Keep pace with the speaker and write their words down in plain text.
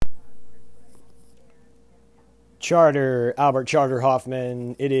Charter, Albert Charter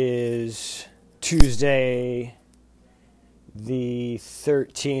Hoffman. It is Tuesday the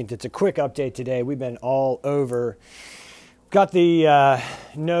 13th. It's a quick update today. We've been all over. Got the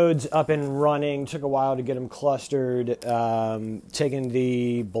nodes up and running. Took a while to get them clustered. Taking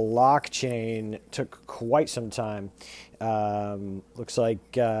the blockchain took quite some time. Looks like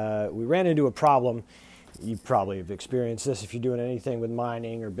we ran into a problem. You probably have experienced this if you're doing anything with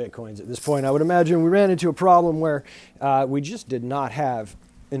mining or Bitcoins at this point. I would imagine we ran into a problem where we just did not have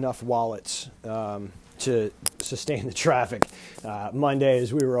enough wallets to sustain the traffic. Monday,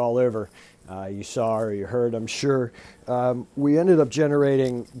 as we were all over, you saw or you heard, I'm sure, we ended up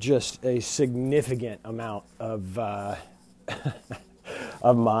generating just a significant amount of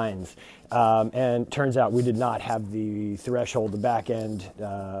of mines. And turns out we did not have the threshold, the back-end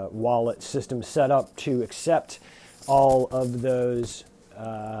wallet system set up to accept all of those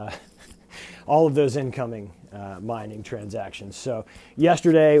incoming mining transactions. So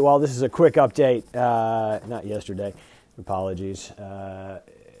yesterday, while this is a quick update, not yesterday, apologies.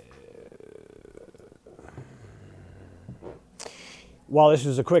 While this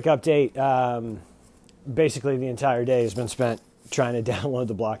was a quick update, basically the entire day has been spent trying to download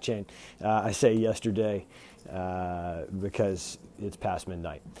the blockchain. I say yesterday because it's past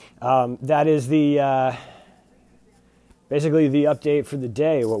midnight. That is the basically the update for the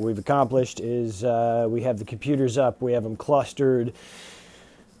day. What we've accomplished is we have the computers up, we have them clustered,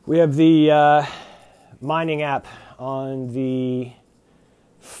 we have the mining app on the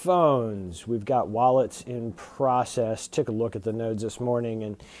phones. We've got wallets in process. Took a look at the nodes this morning,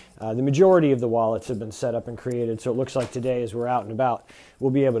 and the majority of the wallets have been set up and created. So it looks like today, as we're out and about,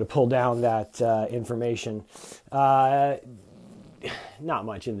 we'll be able to pull down that information. Not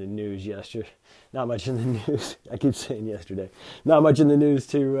much in the news yesterday. Not much in the news. I keep saying yesterday. Not much in the news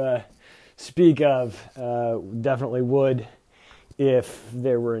to speak of. Definitely would if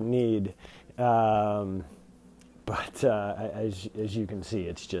there were a need. But as you can see,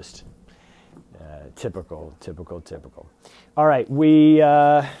 it's just typical. All right, we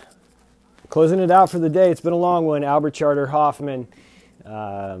closing it out for the day. It's been a long one. Albert Charter Hoffman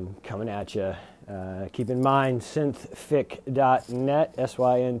coming at you. Keep in mind, synthfic.net,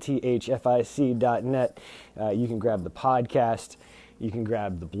 synthfic.net. You can grab the podcast. You can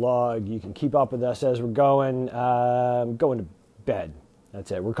grab the blog. You can keep up with us as we're going to bed.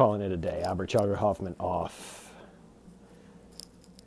 That's it. We're calling it a day. Albert Charter Hoffman off.